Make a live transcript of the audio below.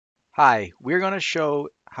Hi, we're going to show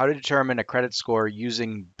how to determine a credit score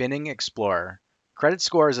using Binning Explorer. Credit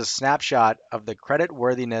score is a snapshot of the credit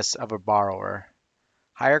worthiness of a borrower.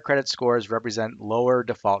 Higher credit scores represent lower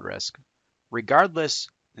default risk. Regardless,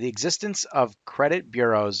 the existence of credit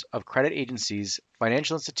bureaus of credit agencies,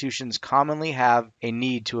 financial institutions commonly have a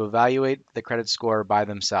need to evaluate the credit score by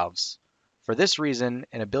themselves. For this reason,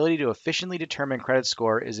 an ability to efficiently determine credit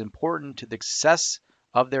score is important to the success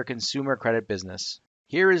of their consumer credit business.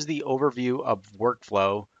 Here is the overview of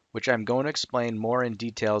workflow, which I'm going to explain more in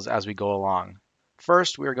details as we go along.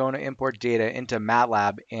 First, we are going to import data into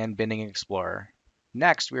MATLAB and Binning Explorer.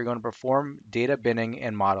 Next, we are going to perform data binning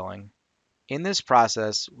and modeling. In this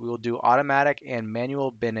process, we will do automatic and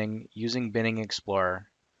manual binning using Binning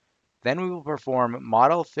Explorer. Then we will perform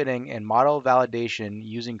model fitting and model validation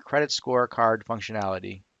using credit scorecard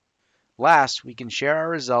functionality. Last, we can share our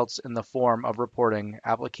results in the form of reporting,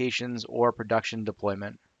 applications, or production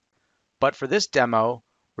deployment. But for this demo,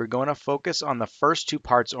 we're going to focus on the first two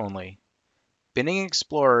parts only. Binning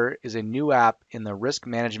Explorer is a new app in the Risk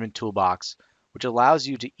Management Toolbox, which allows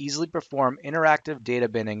you to easily perform interactive data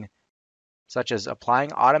binning, such as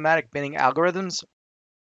applying automatic binning algorithms,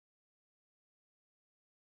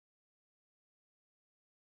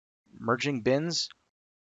 merging bins,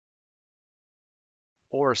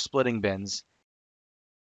 or splitting bins,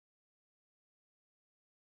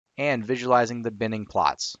 and visualizing the binning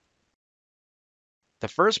plots. The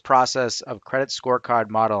first process of credit scorecard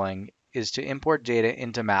modeling is to import data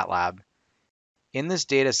into MATLAB. In this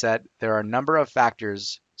dataset, there are a number of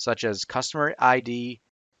factors such as customer ID,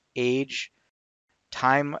 age,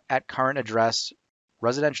 time at current address,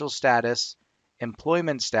 residential status,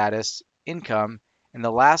 employment status, income, and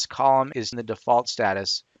the last column is the default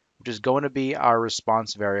status, which is going to be our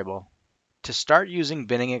response variable. To start using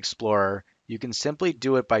Binning Explorer, you can simply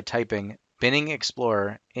do it by typing Binning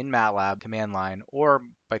Explorer in MATLAB command line or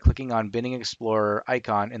by clicking on Binning Explorer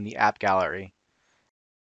icon in the app gallery.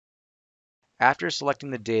 After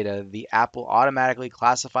selecting the data, the app will automatically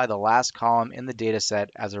classify the last column in the dataset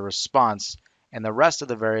as a response and the rest of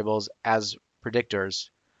the variables as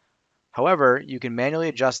predictors. However, you can manually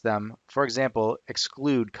adjust them, for example,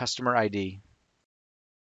 exclude customer ID.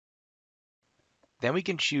 Then we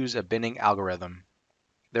can choose a binning algorithm.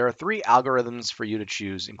 There are three algorithms for you to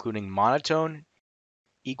choose, including monotone,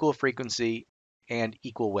 equal frequency, and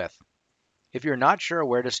equal width. If you're not sure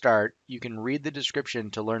where to start, you can read the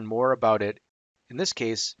description to learn more about it. In this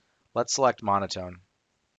case, let's select monotone.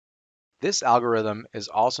 This algorithm is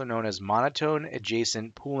also known as monotone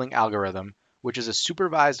adjacent pooling algorithm, which is a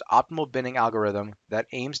supervised optimal binning algorithm that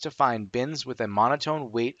aims to find bins with a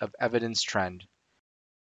monotone weight of evidence trend.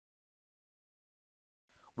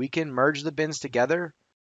 We can merge the bins together.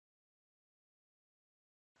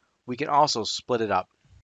 We can also split it up.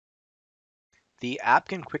 The app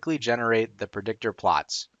can quickly generate the predictor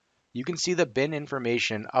plots. You can see the bin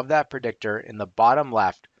information of that predictor in the bottom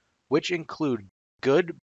left, which include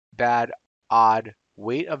good, bad, odd,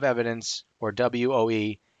 weight of evidence, or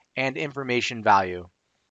WOE, and information value.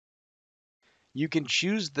 You can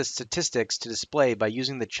choose the statistics to display by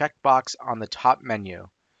using the checkbox on the top menu.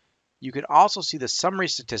 You can also see the summary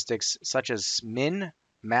statistics such as min,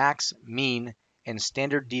 max, mean, and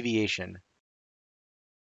standard deviation.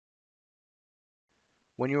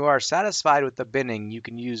 When you are satisfied with the binning, you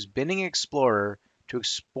can use Binning Explorer to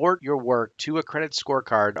export your work to a credit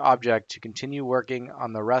scorecard object to continue working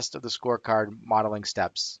on the rest of the scorecard modeling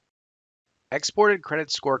steps. Exported credit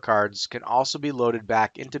scorecards can also be loaded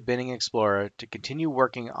back into Binning Explorer to continue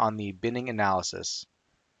working on the binning analysis.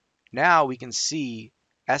 Now we can see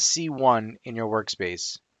SC1 in your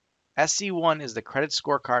workspace. SC1 is the credit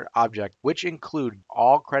scorecard object, which includes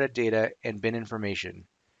all credit data and bin information.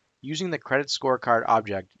 Using the credit scorecard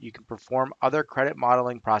object, you can perform other credit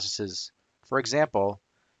modeling processes. For example,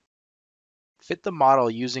 fit the model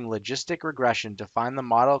using logistic regression to find the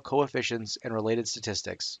model coefficients and related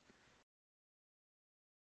statistics.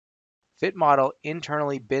 Fit model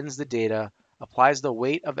internally bins the data, applies the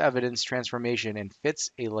weight of evidence transformation, and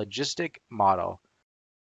fits a logistic model.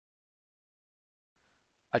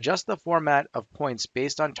 Adjust the format of points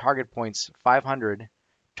based on target points 500,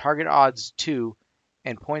 target odds 2,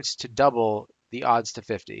 and points to double the odds to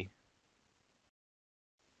 50.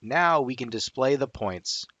 Now we can display the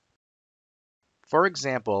points. For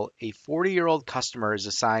example, a 40-year-old customer is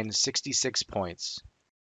assigned 66 points.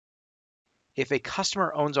 If a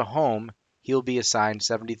customer owns a home, he'll be assigned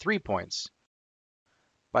 73 points.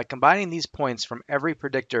 By combining these points from every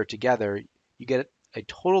predictor together, you get a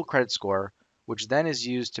total credit score, which then is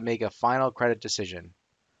used to make a final credit decision.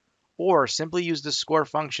 Or simply use the score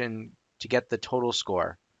function to get the total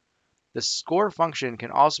score. The score function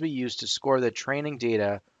can also be used to score the training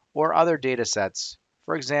data or other data sets,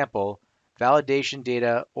 for example, validation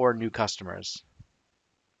data or new customers.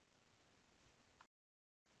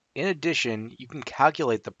 In addition, you can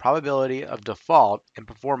calculate the probability of default and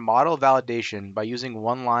perform model validation by using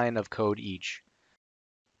one line of code each.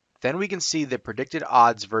 Then we can see the predicted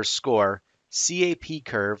odds versus score, CAP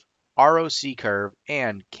curve, ROC curve,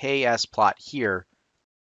 and KS plot here.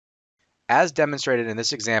 As demonstrated in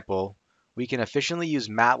this example, we can efficiently use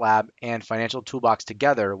MATLAB and Financial Toolbox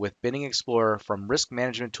together with Binning Explorer from Risk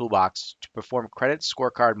Management Toolbox to perform credit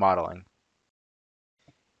scorecard modeling.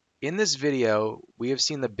 In this video, we have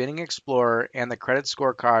seen the Binning Explorer and the credit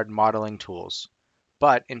scorecard modeling tools.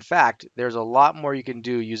 But in fact, there's a lot more you can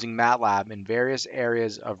do using MATLAB in various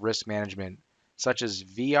areas of risk management, such as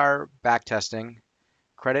VR backtesting,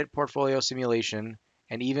 credit portfolio simulation,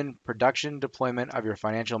 and even production deployment of your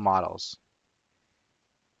financial models.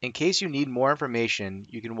 In case you need more information,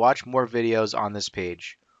 you can watch more videos on this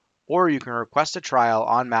page, or you can request a trial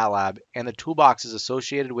on MATLAB and the toolbox is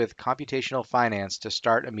associated with computational finance to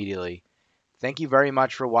start immediately. Thank you very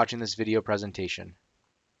much for watching this video presentation.